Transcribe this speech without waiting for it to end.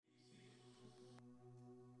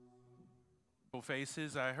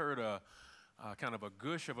Faces. I heard a kind of a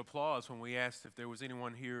gush of applause when we asked if there was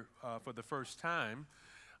anyone here for the first time,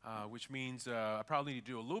 which means I probably need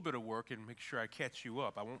to do a little bit of work and make sure I catch you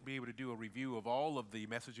up. I won't be able to do a review of all of the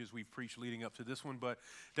messages we've preached leading up to this one, but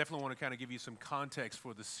definitely want to kind of give you some context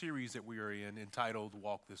for the series that we are in entitled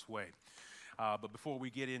Walk This Way. But before we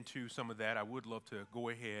get into some of that, I would love to go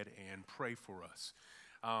ahead and pray for us.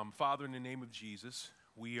 Father, in the name of Jesus,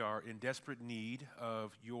 we are in desperate need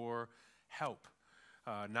of your help.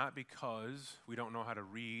 Not because we don't know how to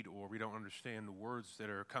read or we don't understand the words that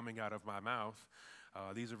are coming out of my mouth.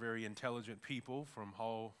 These are very intelligent people from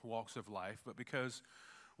all walks of life, but because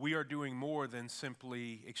we are doing more than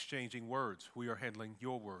simply exchanging words. We are handling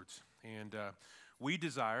your words. And we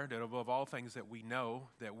desire that above all things that we know,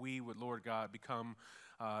 that we would, Lord God, become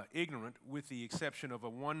ignorant with the exception of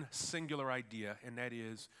one singular idea, and that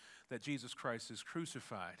is that Jesus Christ is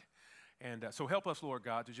crucified. And so help us, Lord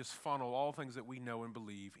God, to just funnel all things that we know and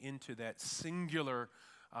believe into that singular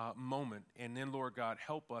moment. And then, Lord God,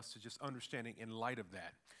 help us to just understanding in light of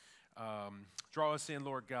that. Draw us in,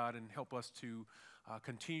 Lord God, and help us to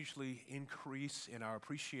continuously increase in our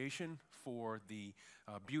appreciation for the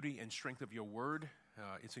beauty and strength of your word,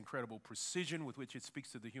 its incredible precision with which it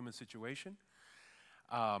speaks to the human situation.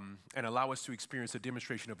 And allow us to experience a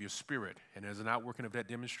demonstration of your spirit. And as an outworking of that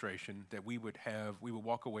demonstration, that we would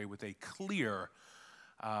walk away with a clear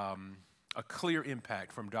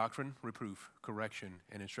impact from doctrine, reproof, correction,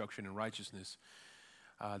 and instruction in righteousness,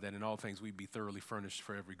 that in all things we'd be thoroughly furnished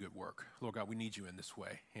for every good work. Lord God, we need you in this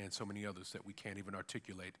way, and so many others that we can't even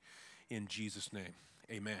articulate. In Jesus' name,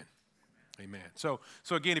 amen. Amen. So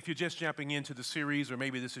again, if you're just jumping into the series, or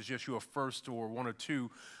maybe this is just your first or one or two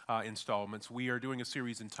installments, we are doing a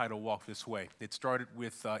series entitled Walk This Way. It started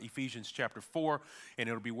with Ephesians chapter 4, and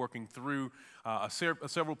it'll be working through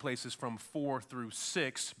several places from 4 through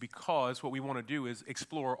 6, because what we want to do is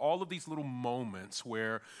explore all of these little moments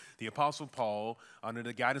where the Apostle Paul, under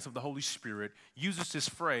the guidance of the Holy Spirit, uses this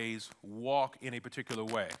phrase, walk in a particular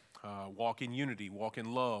way. Walk in unity, walk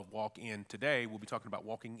in love, today we'll be talking about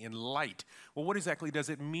walking in light. Well, what exactly does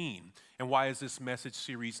it mean? And why is this message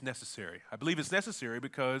series necessary? I believe it's necessary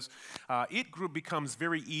because it becomes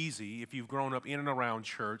very easy, if you've grown up in and around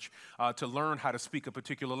church, to learn how to speak a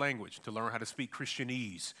particular language, to learn how to speak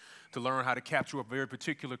Christianese, to learn how to capture a very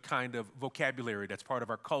particular kind of vocabulary that's part of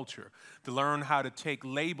our culture, to learn how to take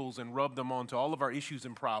labels and rub them onto all of our issues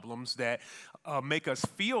and problems that make us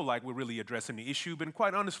feel like we're really addressing the issue, but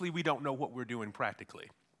quite honestly, we don't know what we're doing practically.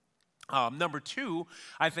 Number two,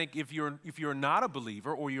 I think if you're not a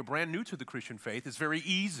believer or you're brand new to the Christian faith, it's very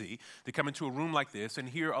easy to come into a room like this and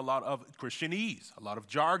hear a lot of Christianese, a lot of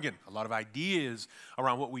jargon, a lot of ideas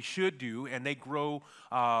around what we should do, and they grow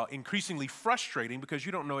increasingly frustrating because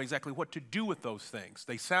you don't know exactly what to do with those things.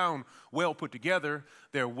 They sound well put together,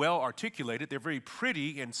 they're well articulated, they're very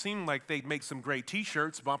pretty, and seem like they'd make some great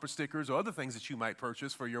t-shirts, bumper stickers, or other things that you might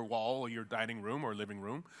purchase for your wall or your dining room or living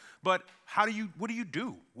room. But what do you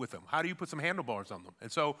do with them? How do you put some handlebars on them?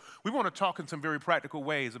 And so we want to talk in some very practical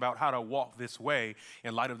ways about how to walk this way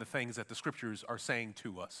in light of the things that the scriptures are saying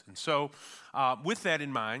to us. And so with that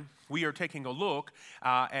in mind, we are taking a look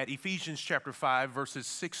at Ephesians chapter 5, verses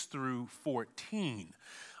 6 through 14.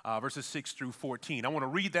 Verses 6 through 14. I want to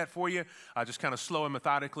read that for you, just kind of slow and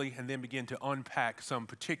methodically, and then begin to unpack some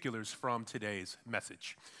particulars from today's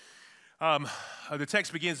message. The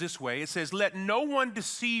text begins this way. It says, "Let no one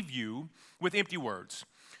deceive you with empty words,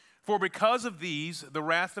 for because of these the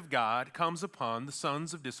wrath of God comes upon the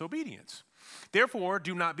sons of disobedience. Therefore,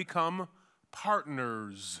 do not become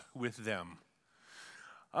partners with them.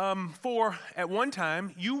 For at one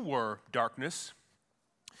time you were darkness,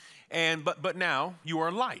 but now you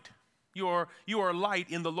are light. You are light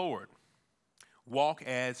in the Lord. Walk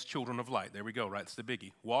as children of light." There we go, right? It's the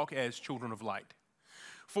biggie. Walk as children of light.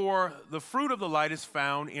 "For the fruit of the light is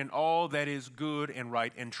found in all that is good and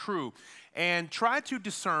right and true. And try to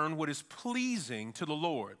discern what is pleasing to the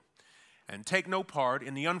Lord. And take no part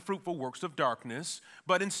in the unfruitful works of darkness,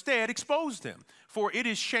 but instead expose them. For it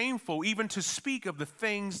is shameful even to speak of the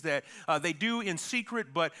things that they do in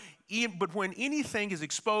secret, but when anything is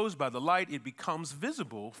exposed by the light, it becomes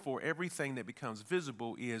visible, for everything that becomes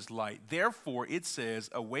visible is light. Therefore it says,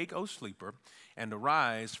 'Awake, O sleeper, and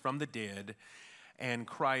arise from the dead, and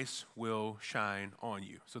Christ will shine on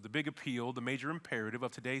you.'" So the big appeal, the major imperative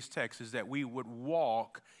of today's text is that we would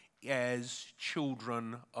walk as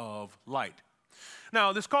children of light.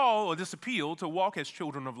 Now, this call or this appeal to walk as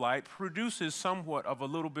children of light produces somewhat of a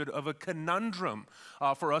little bit of a conundrum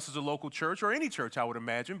for us as a local church or any church, I would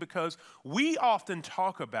imagine, because we often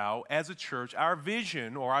talk about, as a church, our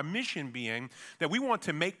vision or our mission being that we want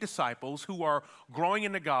to make disciples who are growing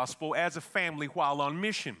in the gospel as a family while on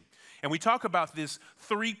mission. And we talk about this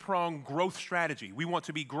three-pronged growth strategy. We want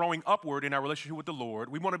to be growing upward in our relationship with the Lord.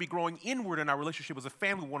 We want to be growing inward in our relationship as a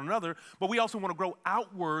family with one another. But we also want to grow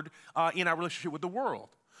outward in our relationship with the world.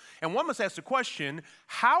 And one must ask the question,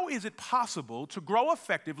 how is it possible to grow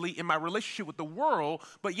effectively in my relationship with the world,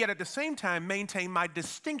 but yet at the same time maintain my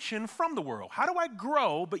distinction from the world? How do I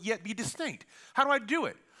grow but yet be distinct? How do I do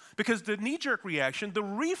it? Because the knee-jerk reaction, the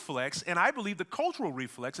reflex, and I believe the cultural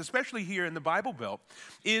reflex, especially here in the Bible Belt,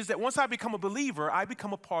 is that once I become a believer, I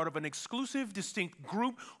become a part of an exclusive, distinct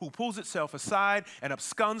group who pulls itself aside and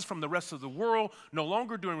absconds from the rest of the world, no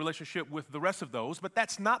longer doing relationship with the rest of those, but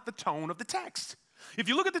that's not the tone of the text. If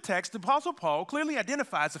you look at the text, the Apostle Paul clearly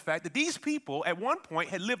identifies the fact that these people at one point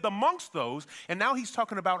had lived amongst those, and now he's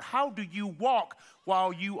talking about how do you walk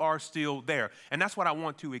while you are still there. And that's what I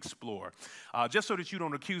want to explore. Just so that you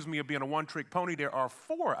don't accuse me of being a one-trick pony, there are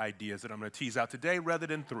 4 ideas that I'm going to tease out today rather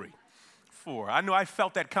than 3. 4. I know I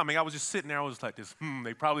felt that coming. I was just sitting there. I was like this,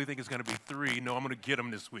 they probably think it's going to be 3. No, I'm going to get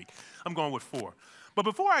them this week. I'm going with 4. But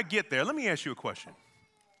before I get there, let me ask you a question.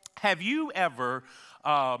 Have you ever,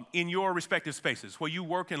 in your respective spaces where you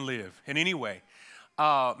work and live in any way,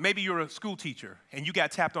 maybe you're a school teacher and you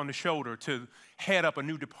got tapped on the shoulder to head up a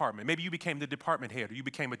new department. Maybe you became the department head or you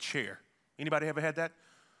became a chair. Anybody ever had that?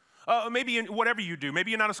 Maybe in whatever you do,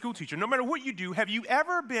 maybe you're not a school teacher. No matter what you do, have you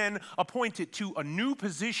ever been appointed to a new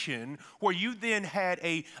position where you then had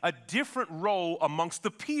a different role amongst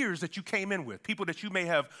the peers that you came in with, people that you may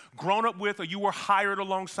have grown up with or you were hired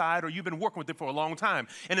alongside or you've been working with them for a long time.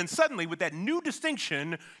 And then suddenly with that new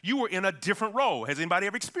distinction, you were in a different role. Has anybody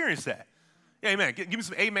ever experienced that? Yeah, amen. Give me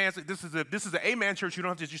some amens. This is an amen church. You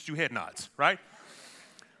don't have to just do head nods, right?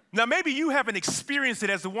 Now, maybe you haven't experienced it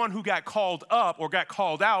as the one who got called up or got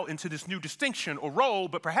called out into this new distinction or role,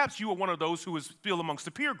 but perhaps you were one of those who was still amongst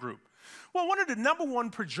the peer group. Well, one of the number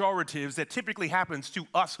one pejoratives that typically happens to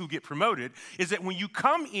us who get promoted is that when you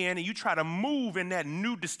come in and you try to move in that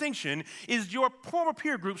new distinction, is your former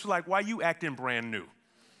peer groups like, why you acting brand new?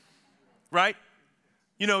 Right?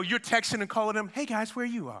 You know, you're texting and calling them, hey guys, where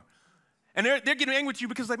you are? And they're getting angry with you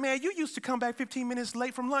because like, man, you used to come back 15 minutes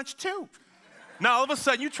late from lunch too. Now, all of a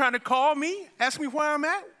sudden, you're trying to call me, ask me where I'm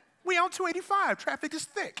at? We on 285. Traffic is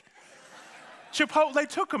thick. Chipotle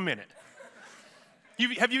took a minute.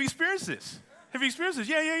 Have you experienced this? Have you experienced this?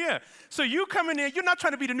 Yeah. So you come in there, you're not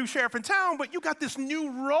trying to be the new sheriff in town, but you got this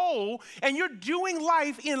new role, and you're doing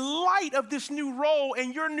life in light of this new role,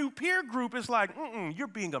 and your new peer group is like, you're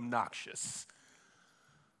being obnoxious.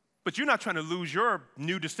 But you're not trying to lose your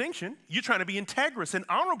new distinction. You're trying to be integrous and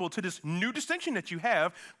honorable to this new distinction that you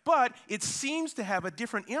have, but it seems to have a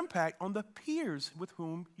different impact on the peers with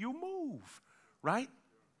whom you move, right?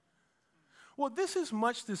 Well, this is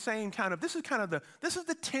much the same this is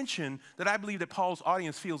the tension that I believe that Paul's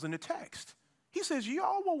audience feels in the text. He says,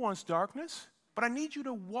 y'all were once darkness, but I need you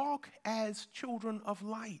to walk as children of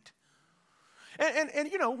light.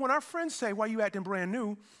 And you know, when our friends say, why you acting brand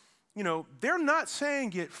new? You know, they're not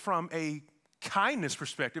saying it from a kindness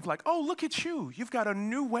perspective, like, oh, look at you. You've got a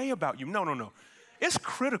new way about you. No. It's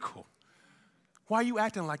critical. Why are you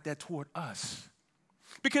acting like that toward us?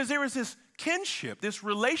 Because there is this kinship, this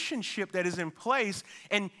relationship that is in place,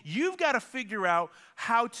 and you've got to figure out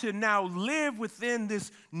how to now live within this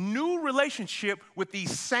new relationship with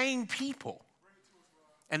these same people.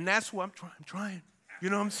 And that's what I'm trying. You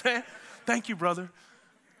know what I'm saying? Thank you, brother.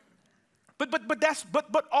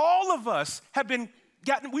 But all of us have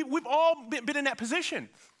we've all been in that position.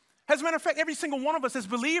 As a matter of fact, every single one of us as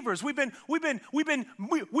believers, we've been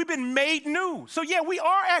made new. So yeah, we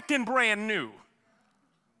are acting brand new.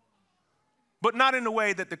 But not in a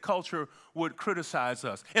way that the culture would criticize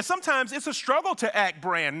us. And sometimes it's a struggle to act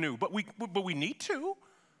brand new, but we need to.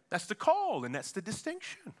 That's the call and that's the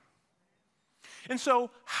distinction. And so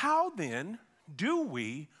how then do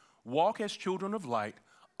we walk as children of light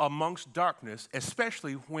amongst darkness,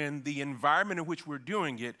 especially when the environment in which we're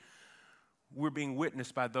doing it, we're being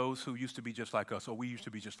witnessed by those who used to be just like us, or we used to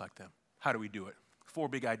be just like them? How do we do it? 4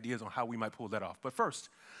 big ideas on how we might pull that off. But first,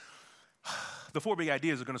 the 4 big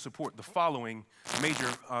ideas are going to support the following major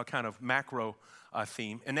kind of macro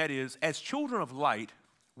theme, and that is, as children of light,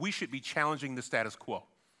 we should be challenging the status quo.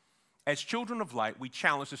 As children of light, we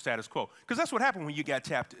challenge the status quo. Because that's what happened when you got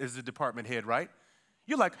tapped as the department head, right?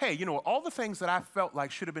 You're like, hey, you know, all the things that I felt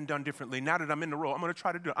like should have been done differently, now that I'm in the role, I'm going to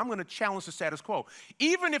try to do it. I'm going to challenge the status quo.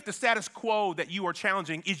 Even if the status quo that you are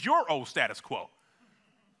challenging is your old status quo.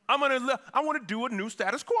 I want to do a new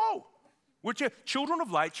status quo. Which children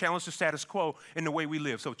of light challenge the status quo in the way we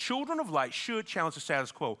live. So children of light should challenge the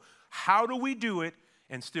status quo. How do we do it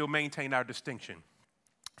and still maintain our distinction?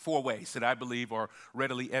 4 ways that I believe are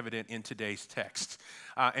readily evident in today's text.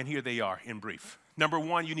 And here they are in brief. Number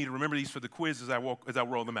 1, you need to remember these for the quiz as I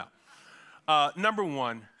roll them out. Number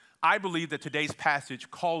 1, I believe that today's passage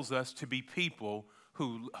calls us to be people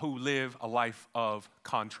who live a life of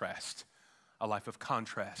contrast. A life of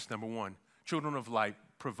contrast. Number 1, children of light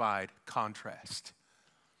provide contrast.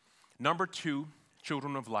 Number 2,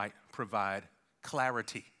 children of light provide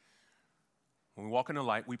clarity. When we walk in the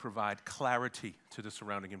light, we provide clarity to the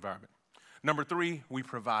surrounding environment. Number 3, we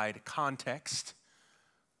provide context.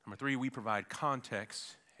 Number 3, we provide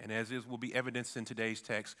context. And as will be evidenced in today's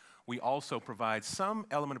text, we also provide some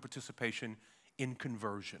element of participation in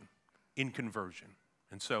conversion.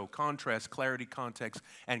 And so contrast, clarity, context,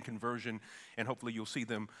 and conversion, and hopefully you'll see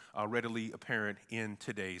them readily apparent in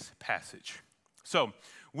today's passage. So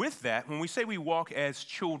with that, when we say we walk as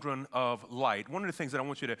children of light, one of the things that I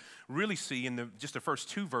want you to really see in just the first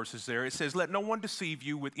 2 verses there, it says, let no one deceive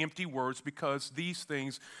you with empty words because of these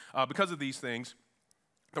things,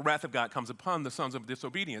 the wrath of God comes upon the sons of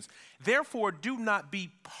disobedience. Therefore, do not be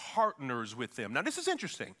partners with them. Now, this is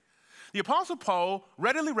interesting. The Apostle Paul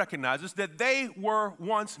readily recognizes that they were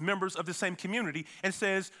once members of the same community and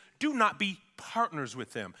says, do not be partners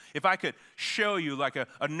with them. If I could show you like a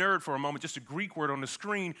nerd for a moment, just a Greek word on the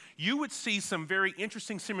screen, you would see some very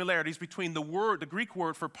interesting similarities between the Greek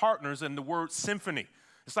word for partners and the word symphony.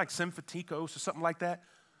 It's like symphatikos or something like that.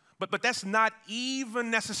 But that's not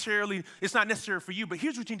even necessarily, it's not necessary for you, but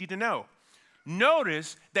here's what you need to know.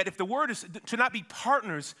 Notice that if the word is to not be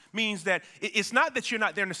partners means that it's not that you're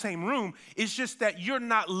not there in the same room, it's just that you're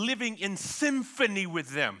not living in symphony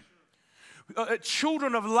with them.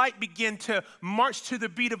 Children of light begin to march to the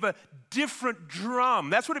beat of a different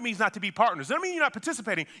drum. That's what it means not to be partners. It doesn't mean you're not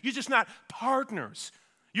participating, you're just not partners.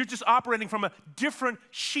 You're just operating from a different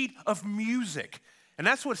sheet of music. And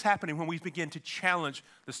that's what's happening when we begin to challenge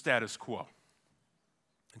the status quo.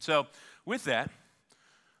 And so with that,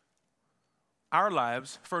 our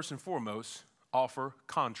lives, first and foremost, offer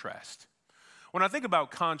contrast. When I think about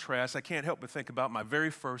contrast, I can't help but think about my very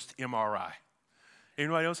first MRI.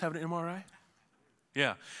 Anybody else have an MRI?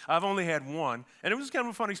 Yeah, I've only had one, and it was kind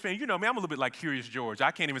of a fun experience. You know me, I'm a little bit like Curious George.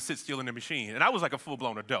 I can't even sit still in the machine, and I was like a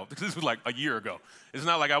full-blown adult. This was like a year ago. It's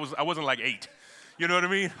not like I wasn't like 8. You know what I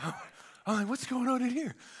mean? I'm like, what's going on in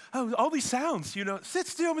here? Oh, all these sounds, you know. Sit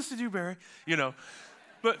still, Mr. Dewberry, you know.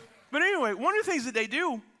 But anyway, one of the things that they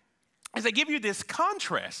do is they give you this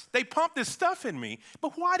contrast. They pump this stuff in me,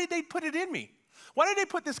 but why did they put it in me? Why did they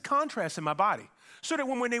put this contrast in my body? So that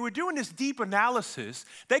when they were doing this deep analysis,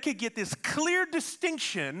 they could get this clear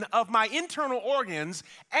distinction of my internal organs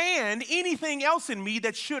and anything else in me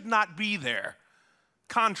that should not be there.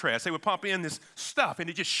 Contrast. They would pump in this stuff, and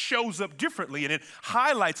it just shows up differently, and it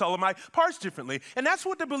highlights all of my parts differently. And that's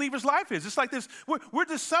what the believer's life is. It's like this, we're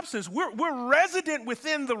this substance. We're resident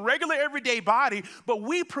within the regular everyday body, but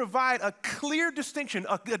we provide a clear distinction,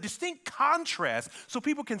 a distinct contrast, so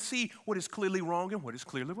people can see what is clearly wrong and what is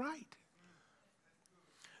clearly right.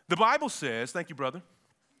 The Bible says, thank you, brother.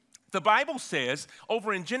 The Bible says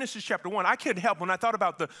over in Genesis chapter 1, I couldn't help when I thought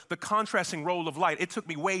about the contrasting role of light. It took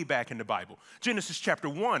me way back in the Bible. Genesis chapter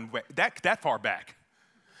 1, that far back.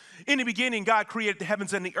 In the beginning, God created the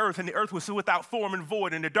heavens and the earth was without form and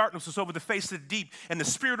void, and the darkness was over the face of the deep, and the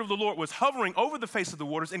Spirit of the Lord was hovering over the face of the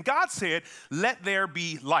waters. And God said, let there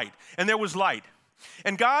be light. And there was light.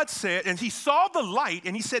 And God said, and he saw the light,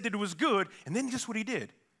 and he said that it was good, and then just what he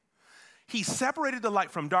did. He separated the light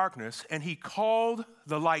from darkness, and he called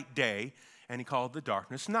the light day, and he called the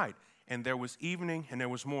darkness night. And there was evening, and there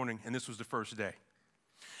was morning, and this was the first day.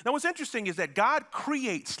 Now, what's interesting is that God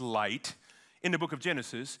creates light in the book of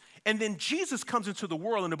Genesis, and then Jesus comes into the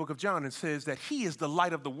world in the book of John and says that he is the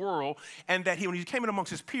light of the world, and that when he came in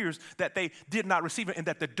amongst his peers, that they did not receive it, and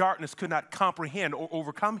that the darkness could not comprehend or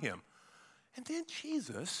overcome him. And then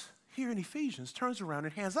Jesus, here in Ephesians, turns around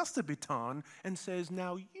and hands us the baton and says,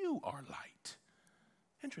 now you are light.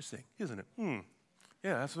 Interesting, isn't it?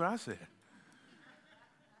 Yeah, that's what I said.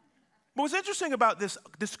 But what's interesting about this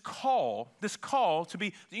call to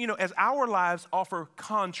be, as our lives offer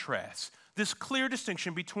contrast, this clear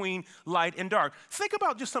distinction between light and dark. Think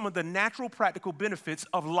about just some of the natural practical benefits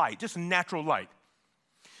of light, just natural light.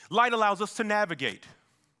 Light allows us to navigate.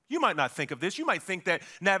 You might not think of this. You might think that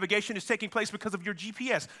navigation is taking place because of your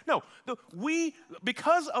GPS. No,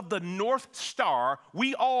 because of the North Star,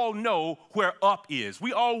 we all know where up is.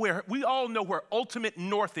 We all know where ultimate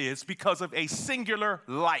north is because of a singular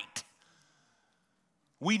light.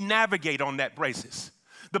 We navigate on that basis.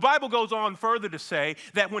 The Bible goes on further to say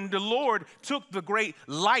that when the Lord took the great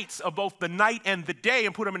lights of both the night and the day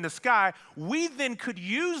and put them in the sky, we then could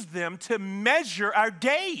use them to measure our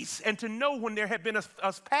days and to know when there had been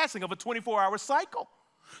a passing of a 24-hour cycle.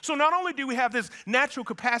 So not only do we have this natural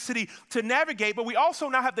capacity to navigate, but we also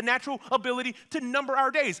now have the natural ability to number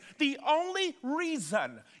our days. The only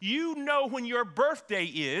reason you know when your birthday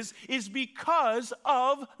is because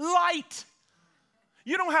of light.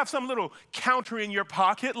 You don't have some little counter in your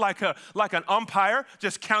pocket like an umpire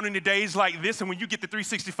just counting the days like this, and when you get to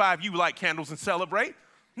 365, you light candles and celebrate.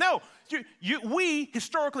 No, we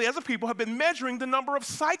historically as a people have been measuring the number of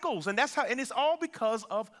cycles, and it's all because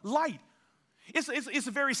of light. It's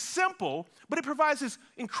very simple, but it provides this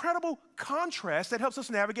incredible contrast that helps us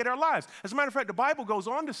navigate our lives. As a matter of fact, the Bible goes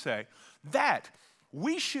on to say that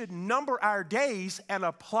we should number our days and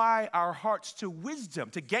apply our hearts to wisdom,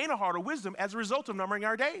 to gain a heart of wisdom as a result of numbering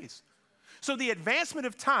our days. So the advancement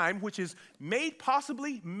of time, which is made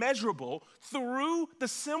possibly measurable through the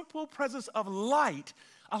simple presence of light,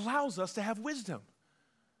 allows us to have wisdom.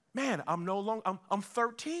 Man, I'm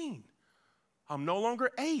 13. I'm no longer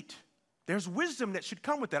 8. There's wisdom that should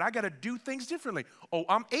come with that. I got to do things differently. Oh,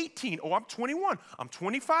 I'm 18. Oh, I'm 21. I'm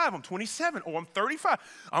 25. I'm 27. Oh, I'm 35.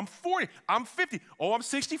 I'm 40. I'm 50. Oh, I'm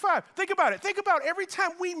 65. Think about it. Think about every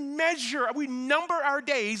time we number our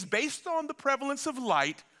days based on the prevalence of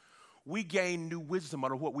light, we gain new wisdom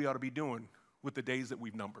out of what we ought to be doing with the days that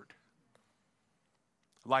we've numbered.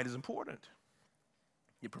 Light is important.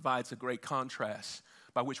 It provides a great contrast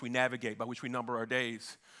by which we navigate, by which we number our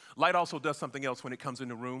days. Light also does something else when it comes in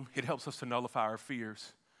the room. It helps us to nullify our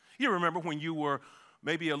fears. You remember when you were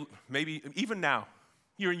maybe even now,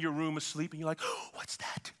 you're in your room asleep and you're like, oh, what's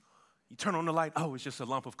that? You turn on the light. Oh, it's just a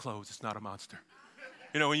lump of clothes. It's not a monster.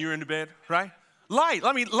 You know, when you're in the bed, right? Light,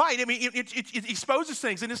 it exposes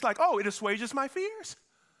things, and it's like, oh, it assuages my fears.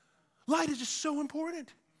 Light is just so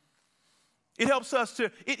important. It helps us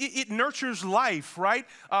it nurtures life, right?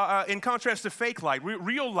 In contrast to fake light,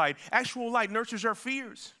 real light, actual light nurtures our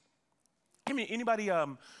fears. I mean, anybody,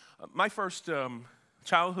 my first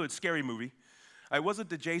childhood scary movie, it wasn't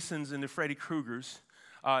the Jasons and the Freddy Kruegers.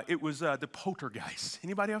 It was the Poltergeist.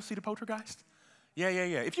 Anybody else see the Poltergeist? Yeah.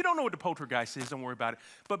 If you don't know what the Poltergeist is, don't worry about it.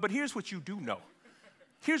 But here's what you do know.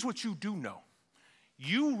 Here's what you do know.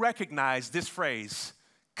 You recognize this phrase,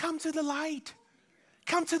 come to the light.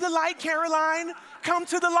 Come to the light, Caroline. Come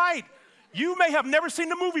to the light. You may have never seen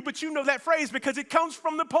the movie, but you know that phrase because it comes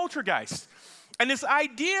from the Poltergeist. And this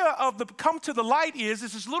idea of the come to the light is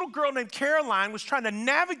this little girl named Caroline was trying to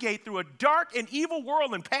navigate through a dark and evil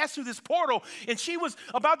world and pass through this portal, and she was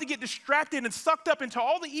about to get distracted and sucked up into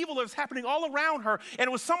all the evil that was happening all around her, and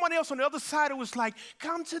it was someone else on the other side who was like,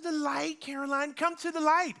 come to the light, Caroline, come to the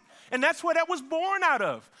light. And that's where that was born out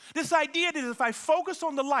of. This idea that if I focus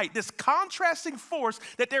on the light, this contrasting force,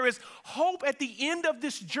 that there is hope at the end of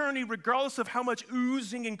this journey, regardless of how much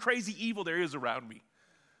oozing and crazy evil there is around me.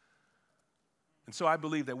 And so I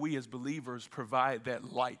believe that we as believers provide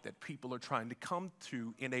that light that people are trying to come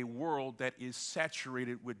to in a world that is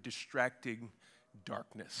saturated with distracting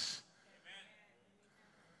darkness. Amen.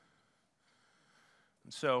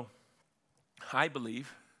 And so I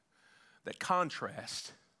believe that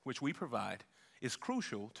contrast, which we provide, is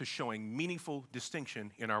crucial to showing meaningful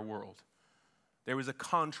distinction in our world. There is a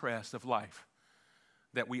contrast of life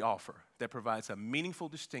that we offer that provides a meaningful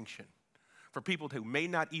distinction for people who may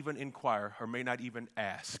not even inquire or may not even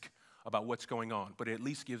ask about what's going on, but it at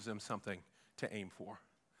least gives them something to aim for,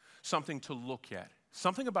 something to look at.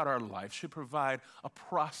 Something about our life should provide a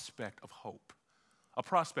prospect of hope, a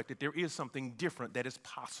prospect that there is something different that is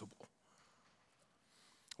possible.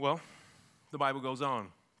 Well, the Bible goes on,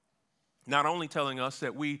 not only telling us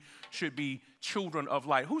that we should be children of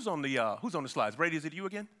light. Who's on the slides? Brady, is it you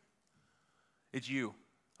again? It's you.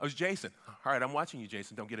 Oh, it's Jason. All right, I'm watching you,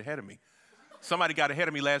 Jason. Don't get ahead of me. Somebody got ahead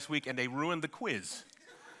of me last week, and they ruined the quiz.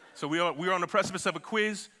 So we're on the precipice of a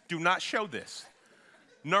quiz. Do not show this.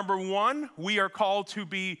 Number 1, we are called to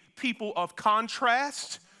be people of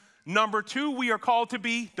contrast. Number 2, we are called to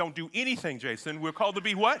be, don't do anything, Jason. We're called to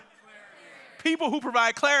be what? Clarity. People who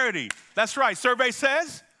provide clarity. That's right. Survey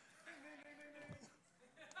says?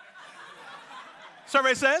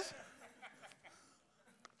 Survey says?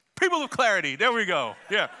 People of clarity. There we go.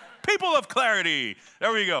 Yeah. People of clarity.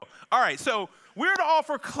 There we go. All right, so we're to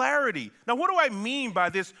offer clarity. Now, what do I mean by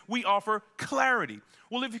this? We offer clarity.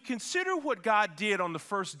 Well, if you consider what God did on the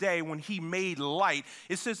first day when he made light,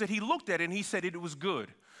 it says that he looked at it and he said it was good.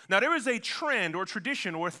 Now, there is a trend or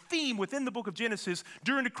tradition or a theme within the book of Genesis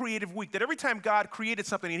during the creative week that every time God created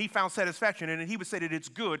something and he found satisfaction in it, he would say that it's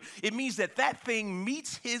good. It means that that thing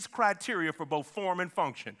meets his criteria for both form and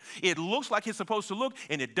function. It looks like it's supposed to look,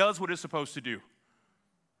 and it does what it's supposed to do.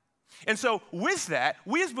 And so with that,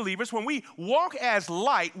 we as believers, when we walk as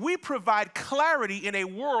light, we provide clarity in a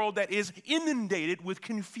world that is inundated with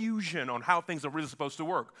confusion on how things are really supposed to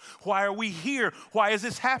work. Why are we here? Why is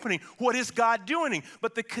this happening? What is God doing?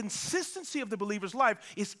 But the consistency of the believer's life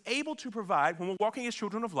is able to provide, when we're walking as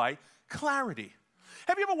children of light, clarity.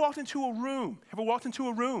 Have you ever walked into a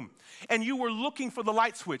room? And you were looking for the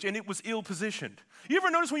light switch and it was ill positioned? You ever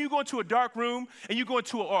notice when you go into a dark room and you go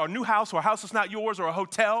into a new house or a house that's not yours or a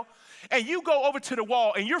hotel, and you go over to the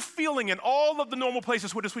wall and you're feeling in all of the normal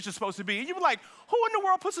places where the switch is supposed to be, and you're like, who in the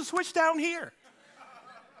world puts a switch down here?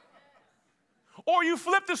 Or you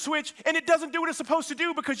flip the switch and it doesn't do what it's supposed to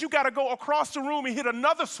do because you got to go across the room and hit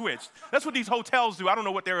another switch. That's what these hotels do. I don't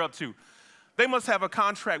know what they're up to. They must have a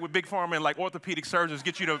contract with Big Pharma and like orthopedic surgeons,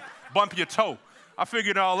 get you to bump your toe. I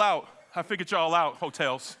figured it all out. I figured y'all out,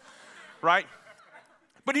 hotels, right?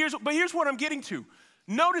 But here's what I'm getting to.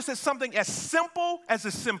 Notice that something as simple as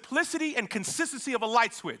the simplicity and consistency of a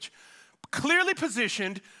light switch, clearly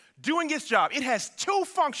positioned, doing its job. It has two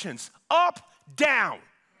functions, up, down.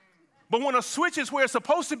 But when a switch is where it's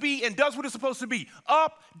supposed to be and does what it's supposed to be,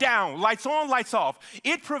 up, down, lights on, lights off,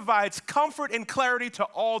 it provides comfort and clarity to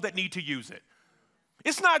all that need to use it.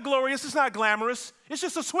 It's not glorious, it's not glamorous, it's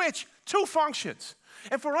just a switch, two functions.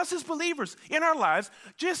 And for us as believers in our lives,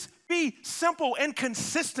 just be simple and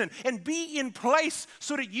consistent and be in place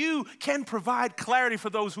so that you can provide clarity for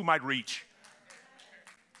those who might reach.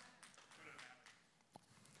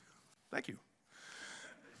 Thank you.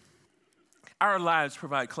 Our lives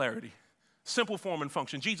provide clarity. Simple form and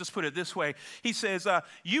function. Jesus put it this way. He says,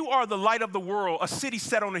 you are the light of the world, a city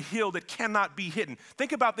set on a hill that cannot be hidden.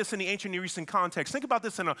 Think about this in the ancient Near Eastern context. Think about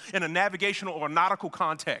this in a navigational or nautical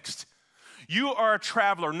context. You are a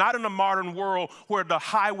traveler, not in a modern world where the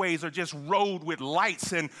highways are just rode with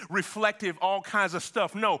lights and reflective, all kinds of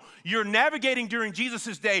stuff. No, you're navigating during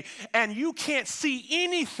Jesus' day, and you can't see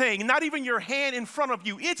anything, not even your hand in front of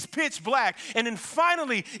you. It's pitch black. And then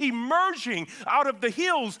finally, emerging out of the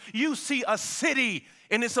hills, you see a city,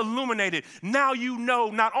 and it's illuminated. Now you know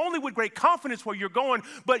not only with great confidence where you're going,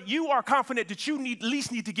 but you are confident that you at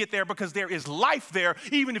least need to get there because there is life there,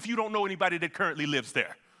 even if you don't know anybody that currently lives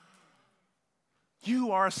there.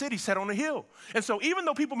 You are a city set on a hill. And so even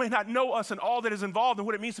though people may not know us and all that is involved in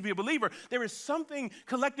what it means to be a believer, there is something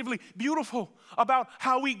collectively beautiful about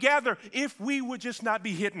how we gather if we would just not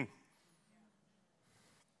be hidden.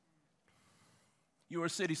 You are a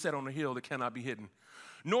city set on a hill that cannot be hidden.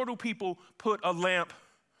 Nor do people put a lamp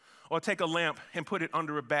or take a lamp and put it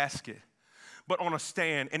under a basket, but on a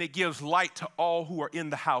stand, and it gives light to all who are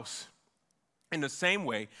in the house. In the same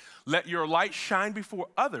way, let your light shine before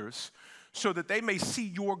others so that they may see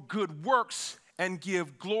your good works and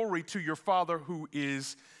give glory to your Father who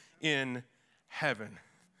is in heaven.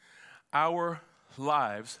 Our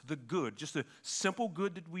lives, the good, just the simple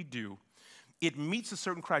good that we do, it meets a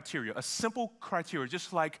certain criteria, a simple criteria,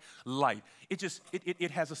 just like light.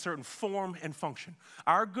 It has a certain form and function.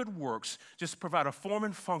 Our good works just provide a form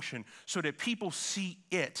and function so that people see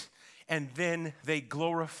it and then they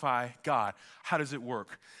glorify God. How does it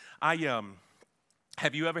work?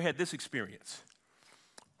 Have you ever had this experience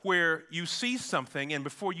where you see something and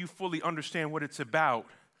before you fully understand what it's about,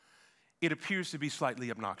 it appears to be slightly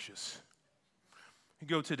obnoxious? You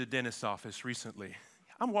go to the dentist's office recently.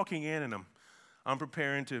 I'm walking in and I'm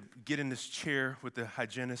preparing to get in this chair with the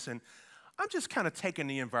hygienist, and I'm just kind of taking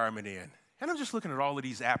the environment in. And I'm just looking at all of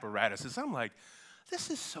these apparatuses. I'm like, this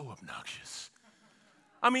is so obnoxious.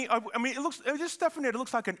 I mean, there's stuff in there that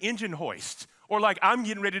looks like an engine hoist, or like I'm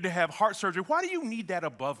getting ready to have heart surgery. Why do you need that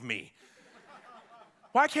above me?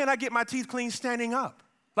 Why can't I get my teeth cleaned standing up?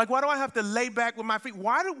 Like, why do I have to lay back with my feet?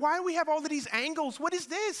 Why do we have all of these angles? What is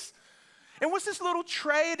this? And what's this little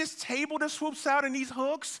tray, this table that swoops out, and these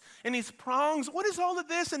hooks and these prongs? What is all of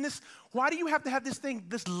this? And this? Why do you have to have this thing,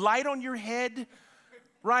 this light on your head,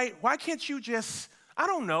 right? Why can't you just? I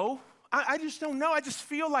don't know. I just don't know. I just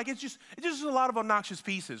feel like it's just a lot of obnoxious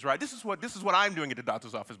pieces, right? This is what I'm doing at the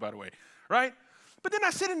doctor's office, by the way, right? But then I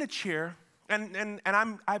sit in the chair, and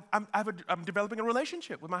I'm developing a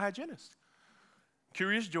relationship with my hygienist.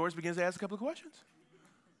 Curious George begins to ask a couple of questions.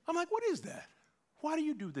 I'm like, what is that? Why do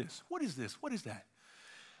you do this? What is this? What is that?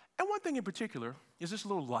 And one thing in particular is this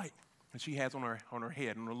little light. And she has on her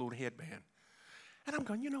head, on her little headband. And I'm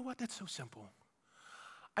going, you know what? That's so simple.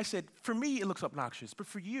 I said, for me, it looks obnoxious, but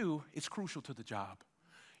for you, it's crucial to the job.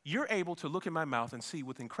 You're able to look in my mouth and see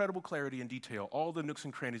with incredible clarity and detail all the nooks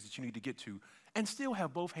and crannies that you need to get to and still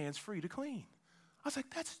have both hands free to clean. I was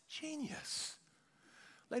like, that's genius.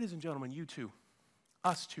 Ladies and gentlemen, you too,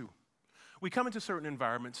 us too. We come into certain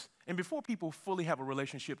environments, and before people fully have a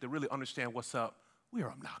relationship that really understand what's up, we are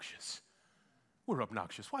obnoxious. We're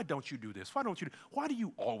obnoxious. Why don't you do this? Why do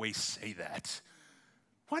you always say that?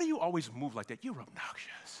 Why do you always move like that? You're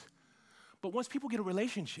obnoxious. But once people get a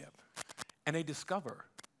relationship and they discover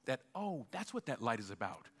that, oh, that's what that light is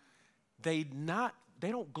about, they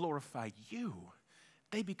don't glorify you.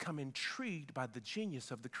 They become intrigued by the genius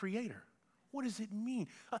of the Creator. What does it mean?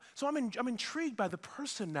 So I'm intrigued by the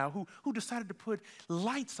person now who decided to put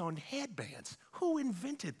lights on headbands. Who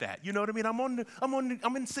invented that? You know what I mean?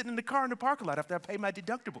 I'm sitting in the car in the parking lot after I pay my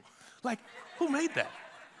deductible. Like, who made that?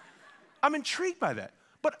 I'm intrigued by that.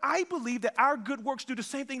 But I believe that our good works do the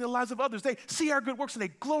same thing in the lives of others. They see our good works and they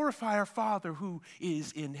glorify our Father who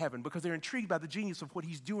is in heaven because they're intrigued by the genius of what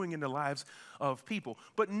He's doing in the lives of people.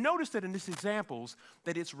 But notice that in these examples,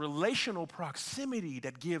 that it's relational proximity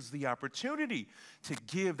that gives the opportunity to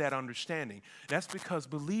give that understanding. That's because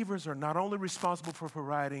believers are not only responsible for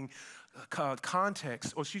providing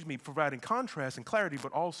providing contrast and clarity,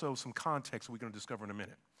 but also some context we're going to discover in a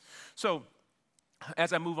minute. So,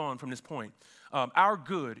 as I move on from this point, our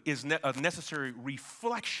good is a necessary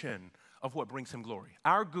reflection of what brings Him glory.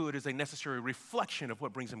 Our good is a necessary reflection of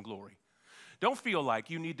what brings Him glory. Don't feel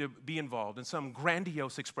like you need to be involved in some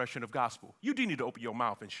grandiose expression of gospel. You do need to open your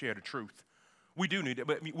mouth and share the truth. We do need to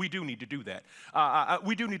do that.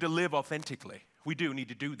 We do need to live authentically. We do need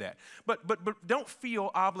to do that. But don't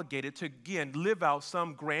feel obligated to, again, live out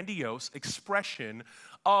some grandiose expression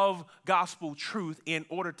of gospel truth in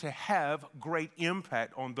order to have great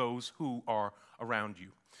impact on those who are around you.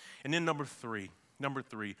 And then number three,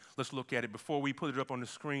 let's look at it before we put it up on the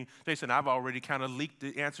screen. Jason, I've already kind of leaked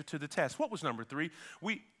the answer to the test. What was number three?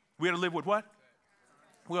 We ought to live with what?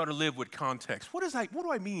 We ought to live with context. What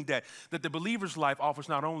do I mean that the believer's life offers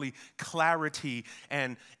not only clarity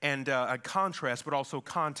and contrast, but also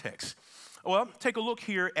context? Well, take a look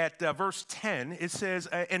here at verse 10. It says,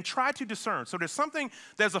 and try to discern. So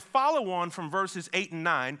there's a follow-on from verses 8 and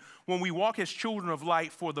 9. When we walk as children of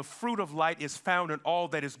light, for the fruit of light is found in all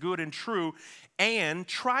that is good and true, and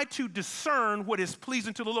try to discern what is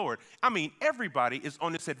pleasing to the Lord. I mean, everybody is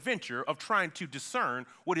on this adventure of trying to discern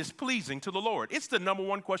what is pleasing to the Lord. It's the number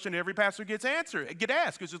one question every pastor gets asked.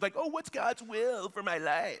 It's just like, oh, what's God's will for my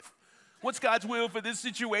life? What's God's will for this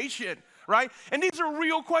situation, right? And these are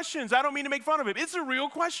real questions. I don't mean to make fun of it. It's a real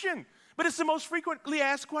question. But it's the most frequently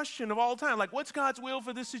asked question of all time. Like, what's God's will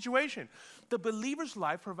for this situation? The believer's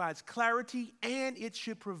life provides clarity, and it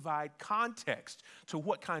should provide context to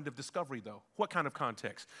what kind of discovery, though? What kind of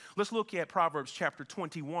context? Let's look at Proverbs chapter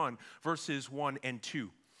 21, verses 1 and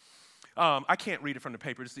 2. I can't read it from the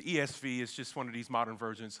paper. It's the ESV. It's just one of these modern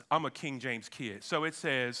versions. I'm a King James kid. So it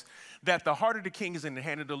says that the heart of the king is in the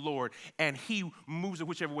hand of the Lord, and He moves it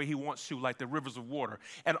whichever way He wants to, like the rivers of water.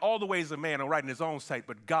 And all the ways of man are right in his own sight,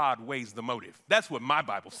 but God weighs the motive. That's what my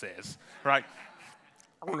Bible says, right?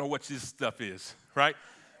 I don't know what this stuff is, right?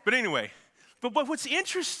 But anyway, but what's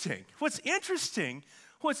interesting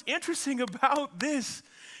about this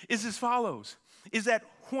is as follows, is that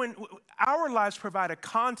when our lives provide a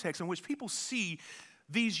context in which people see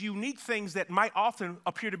these unique things that might often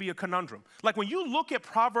appear to be a conundrum. Like when you look at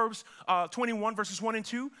Proverbs 21, verses 1 and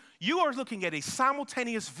 2, you are looking at a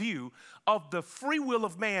simultaneous view of the free will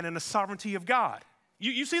of man and the sovereignty of God.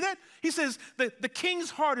 You see that? He says the king's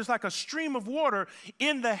heart is like a stream of water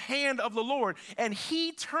in the hand of the Lord, and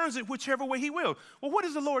He turns it whichever way He will. Well, what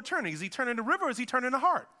is the Lord turning? Is He turning the river or is He turning the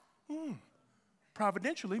heart?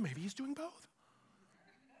 Providentially, maybe He's doing both.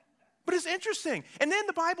 But it's interesting. And then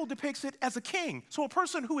the Bible depicts it as a king. So a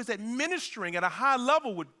person who is administering at a high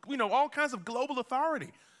level with, all kinds of global authority.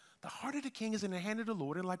 The heart of the king is in the hand of the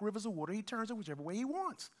Lord, and like rivers of water, He turns it whichever way He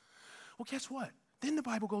wants. Well, guess what? Then the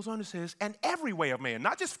Bible goes on and says, and every way of man,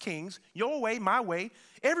 not just kings, your way, my way,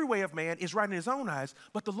 every way of man is right in his own eyes,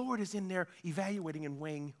 but the Lord is in there evaluating and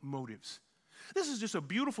weighing motives. This is just a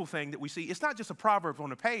beautiful thing that we see. It's not just a proverb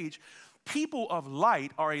on a page. People of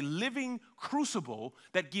light are a living crucible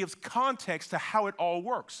that gives context to how it all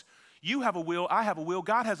works. You have a will, I have a will,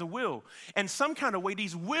 God has a will. And some kind of way,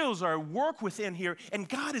 these wills are at work within here, and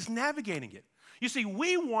God is navigating it. You see,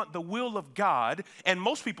 we want the will of God, and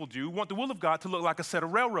most people do, want the will of God to look like a set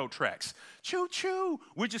of railroad tracks. Choo-choo.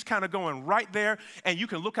 We're just kind of going right there, and you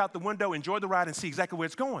can look out the window, enjoy the ride, and see exactly where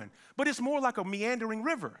it's going. But it's more like a meandering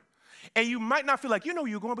river. And you might not feel like you know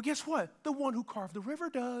where you're going, but guess what? The one who carved the river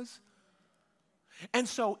does. And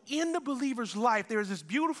so in the believer's life, there is this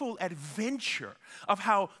beautiful adventure of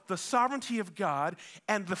how the sovereignty of God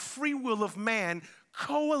and the free will of man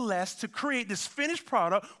coalesce to create this finished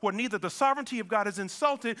product where neither the sovereignty of God is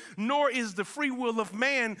insulted, nor is the free will of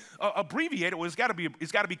man abbreviated. Well, it's got to be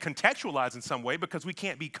contextualized in some way because we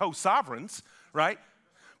can't be co-sovereigns, right?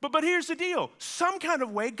 But here's the deal. Some kind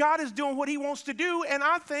of way, God is doing what he wants to do, and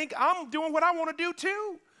I think I'm doing what I want to do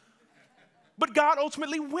too. But God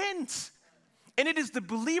ultimately wins. And it is the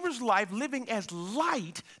believer's life living as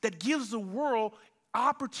light that gives the world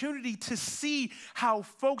opportunity to see how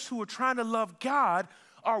folks who are trying to love God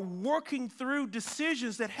are working through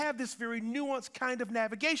decisions that have this very nuanced kind of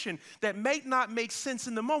navigation that may not make sense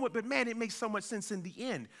in the moment, but man, it makes so much sense in the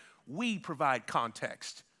end. We provide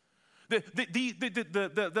context.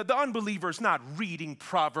 The unbeliever's not reading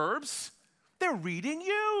Proverbs. They're reading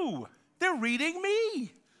you. They're reading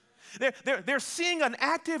me. They're seeing an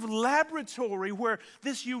active laboratory where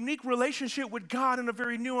this unique relationship with God in a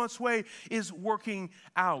very nuanced way is working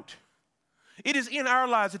out. It is in our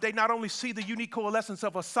lives that they not only see the unique coalescence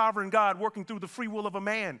of a sovereign God working through the free will of a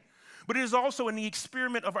man, but it is also in the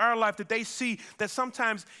experiment of our life that they see that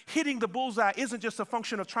sometimes hitting the bullseye isn't just a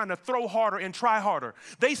function of trying to throw harder and try harder.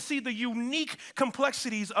 They see the unique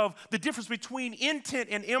complexities of the difference between intent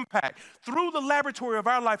and impact. Through the laboratory of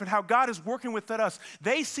our life and how God is working with us,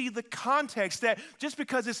 they see the context that just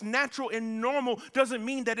because it's natural and normal doesn't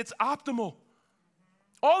mean that it's optimal.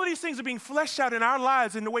 All of these things are being fleshed out in our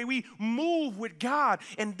lives in the way we move with God.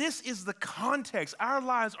 And this is the context. Our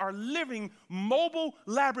lives are living mobile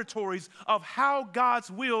laboratories of how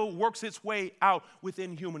God's will works its way out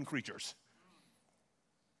within human creatures.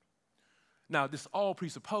 Now, this all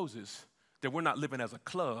presupposes that we're not living as a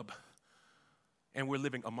club and we're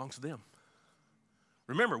living amongst them.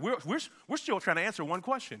 Remember, we're still trying to answer one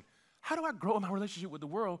question. How do I grow in my relationship with the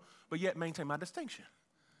world but yet maintain my distinction?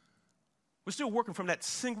 We're still working from that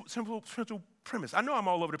simple premise. I know I'm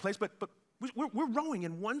all over the place, but we're rowing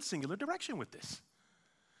in one singular direction with this.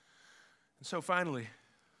 And so finally,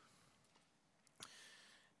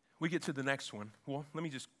 we get to the next one. Well, let me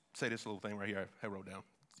just say this little thing right here I wrote down.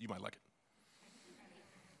 You might like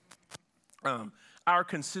it. Our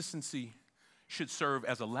consistency should serve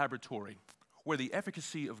as a laboratory where the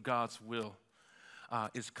efficacy of God's will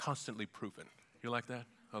is constantly proven. You like that?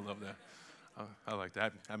 I love that. I like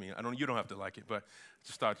that. I mean, you don't have to like it, but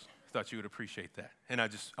just thought you would appreciate that. And I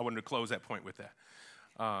wanted to close that point with that.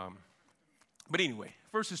 But anyway,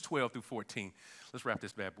 verses 12 through 14. Let's wrap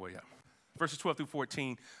this bad boy up. Verses 12 through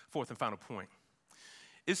 14, fourth and final point.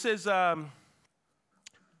 It says, but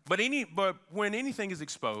when anything is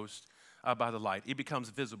exposed by the light, it becomes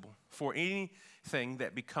visible. For anything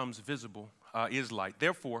that becomes visible is light.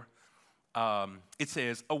 Therefore, it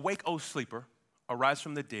says, awake, O sleeper, arise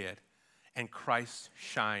from the dead, and Christ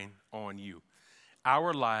shine on you.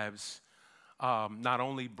 Our lives not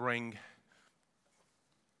only bring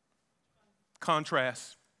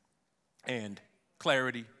contrast and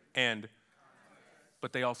clarity,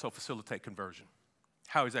 but they also facilitate conversion.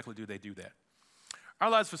 How exactly do they do that? Our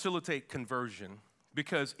lives facilitate conversion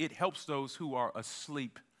because it helps those who are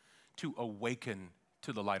asleep to awaken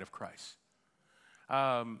to the light of Christ.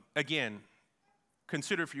 Again,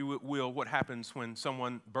 consider, if you will, what happens when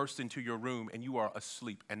someone bursts into your room and you are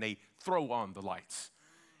asleep and they throw on the lights.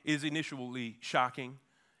 It is initially shocking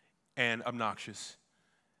and obnoxious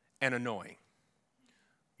and annoying.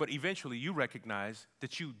 But eventually you recognize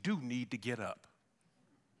that you do need to get up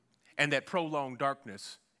and that prolonged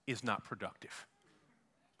darkness is not productive.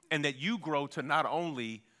 And that you grow to not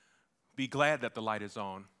only be glad that the light is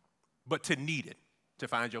on, but to need it, to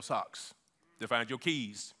find your socks, to find your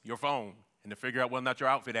keys, your phone, and to figure out whether or not your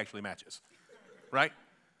outfit actually matches, right?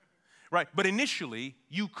 Right, but initially,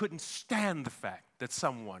 you couldn't stand the fact that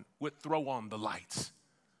someone would throw on the lights.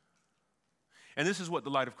 And this is what the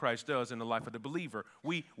light of Christ does in the life of the believer.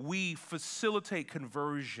 We facilitate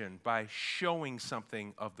conversion by showing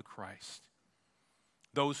something of the Christ.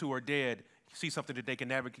 Those who are dead see something that they can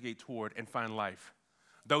navigate toward and find life.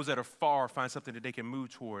 Those that are far find something that they can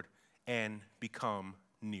move toward and become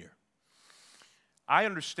near. I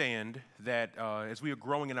understand that as we are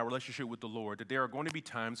growing in our relationship with the Lord, that there are going to be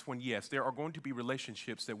times when, yes, there are going to be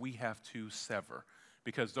relationships that we have to sever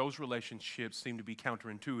because those relationships seem to be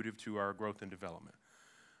counterintuitive to our growth and development.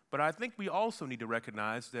 But I think we also need to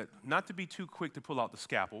recognize that not to be too quick to pull out the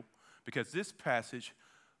scalpel, because this passage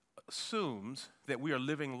assumes that we are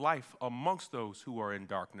living life amongst those who are in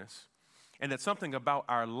darkness and that something about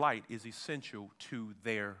our light is essential to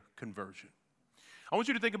their conversion. I want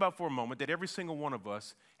you to think about for a moment that every single one of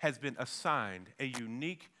us has been assigned a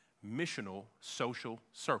unique missional social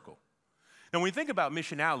circle. Now, when we think about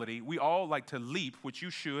missionality, we all like to leap, which you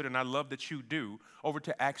should, and I love that you do, over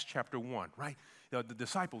to Acts chapter 1, right? The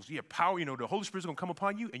disciples, power, the Holy Spirit's going to come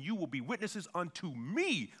upon you, and you will be witnesses unto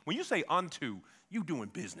me. When you say unto, you doing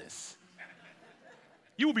business.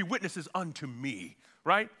 You will be witnesses unto me,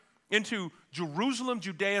 right? Into Jerusalem,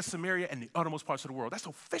 Judea, Samaria, and the uttermost parts of the world. That's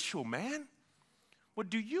official, man. Well,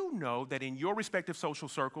 do you know that in your respective social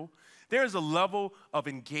circle, there is a level of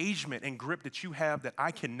engagement and grip that you have that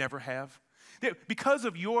I can never have? Because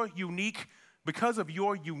of your unique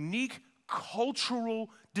cultural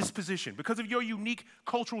disposition, because of your unique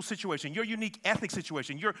cultural situation, your unique ethnic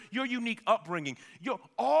situation, your unique upbringing,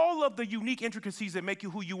 all of the unique intricacies that make you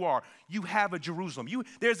who you are, you have a Jerusalem.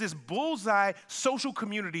 There's this bullseye social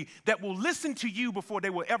community that will listen to you before they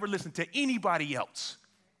will ever listen to anybody else.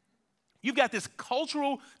 You've got this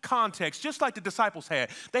cultural context, just like the disciples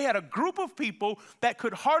had. They had a group of people that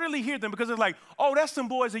could hardly hear them because they're like, oh, that's some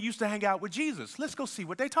boys that used to hang out with Jesus. Let's go see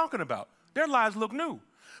what they're talking about. Their lives look new.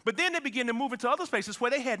 But then they began to move into other spaces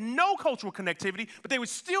where they had no cultural connectivity, but they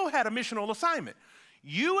still had a missional assignment.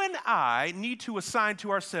 You and I need to assign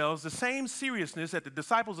to ourselves the same seriousness that the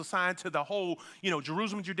disciples assigned to the whole,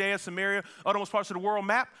 Jerusalem, Judea, Samaria, uttermost parts of the world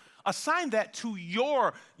map. Assign that to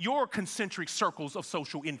your concentric circles of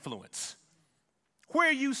social influence.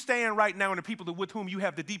 Where you stand right now and the people with whom you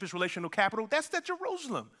have the deepest relational capital, that's that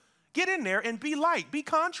Jerusalem. Get in there and be light, be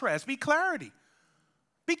contrast, be clarity,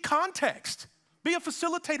 be context, be a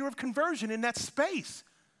facilitator of conversion in that space.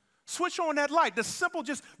 Switch on that light. The simple,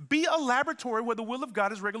 just be a laboratory where the will of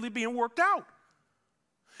God is regularly being worked out.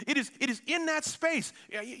 It is in that space,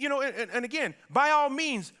 and again, by all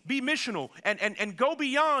means, be missional and go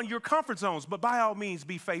beyond your comfort zones, but by all means,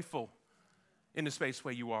 be faithful in the space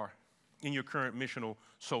where you are, in your current missional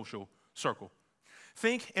social circle.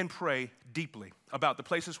 Think and pray deeply about the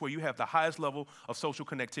places where you have the highest level of social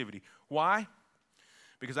connectivity. Why?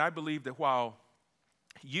 Because I believe that while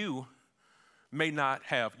you may not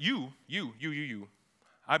have,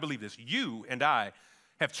 I believe this, you and I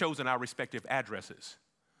have chosen our respective addresses.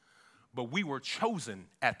 But we were chosen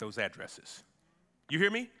at those addresses. You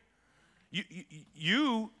hear me?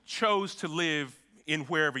 You chose to live in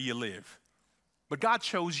wherever you live, but God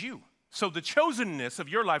chose you. So the chosenness of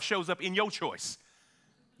your life shows up in your choice.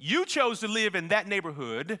 You chose to live in that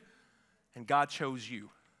neighborhood, and God chose you.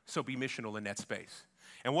 So be missional in that space.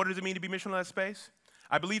 And what does it mean to be missional in that space?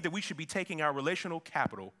 I believe that we should be taking our relational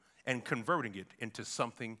capital and converting it into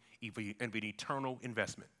something of an eternal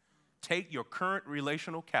investment. Take your current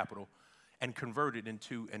relational capital and convert it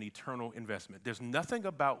into an eternal investment. There's nothing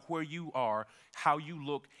about where you are, how you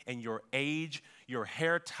look, and your age, your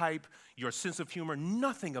hair type, your sense of humor,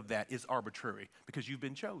 nothing of that is arbitrary because you've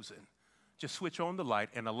been chosen. Just switch on the light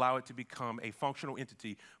and allow it to become a functional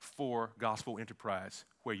entity for gospel enterprise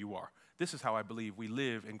where you are. This is how I believe we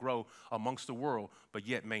live and grow amongst the world, but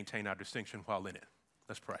yet maintain our distinction while in it.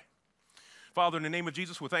 Let's pray. Father, in the name of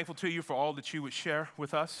Jesus, we're thankful to you for all that you would share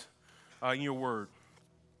with us in your word.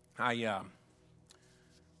 I'm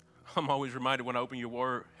always reminded when I open your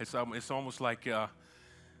word, it's almost like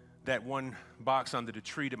that one box under the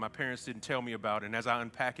tree that my parents didn't tell me about, and as I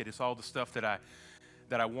unpack it, it's all the stuff that I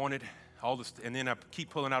wanted, and then I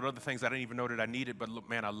keep pulling out other things I didn't even know that I needed, but look,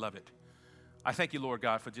 man, I love it. I thank you, Lord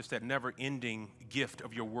God, for just that never-ending gift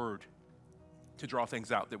of your word to draw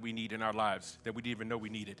things out that we need in our lives that we didn't even know we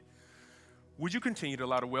needed. Would you continue to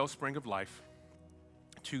allow the wellspring of life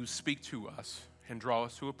to speak to us and draw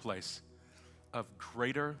us to a place of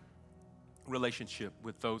greater relationship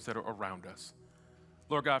with those that are around us?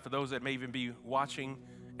 Lord God, for those that may even be watching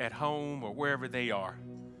at home or wherever they are,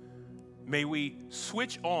 may we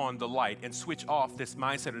switch on the light and switch off this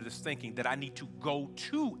mindset or this thinking that I need to go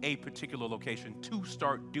to a particular location to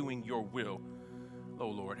start doing your will. Oh,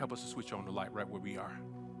 Lord, help us to switch on the light right where we are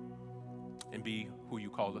and be who you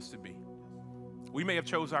called us to be. We may have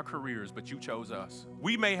chose our careers, but you chose us.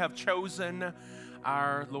 We may have chosen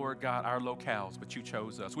our, Lord God, our locales, but you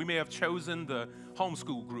chose us. We may have chosen the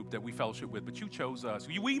homeschool group that we fellowship with, but you chose us.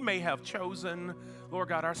 We may have chosen, Lord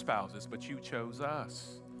God, our spouses, but you chose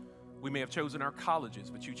us. We may have chosen our colleges,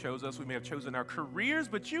 but you chose us. We may have chosen our careers,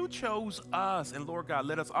 but you chose us. And Lord God,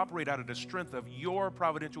 let us operate out of the strength of your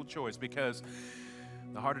providential choice, because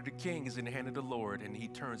the heart of the king is in the hand of the Lord, and he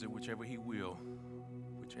turns it whichever he will,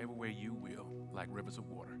 whichever way you will, like rivers of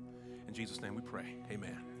water. In Jesus' name we pray.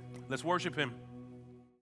 Amen. Let's worship him.